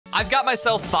I've got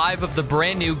myself 5 of the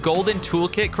brand new golden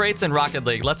toolkit crates in Rocket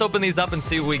League. Let's open these up and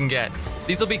see what we can get.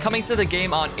 These will be coming to the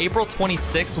game on April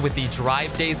 26th with the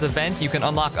Drive Days event. You can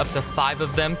unlock up to 5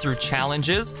 of them through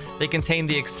challenges. They contain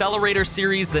the Accelerator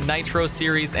series, the Nitro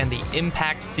series, and the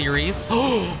Impact series.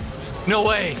 No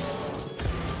way.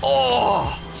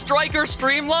 Oh, Striker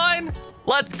Streamline?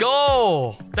 Let's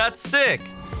go. That's sick.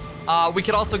 We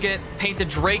could also get painted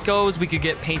Dracos. We could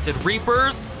get painted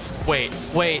Reapers. Wait.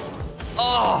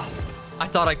 Oh, I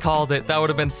thought I called it. That would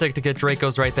have been sick to get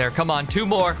Dracos right there. Come on, 2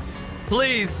 more.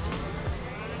 Please.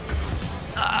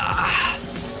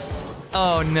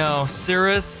 Oh, no.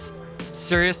 Serious?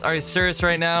 Are you serious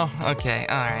right now? Okay,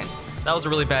 all right. That was a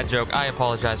really bad joke. I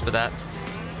apologize for that.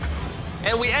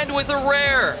 And we end with a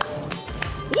rare.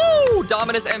 Woo!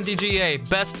 Dominus MDGA.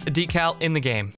 Best decal in the game.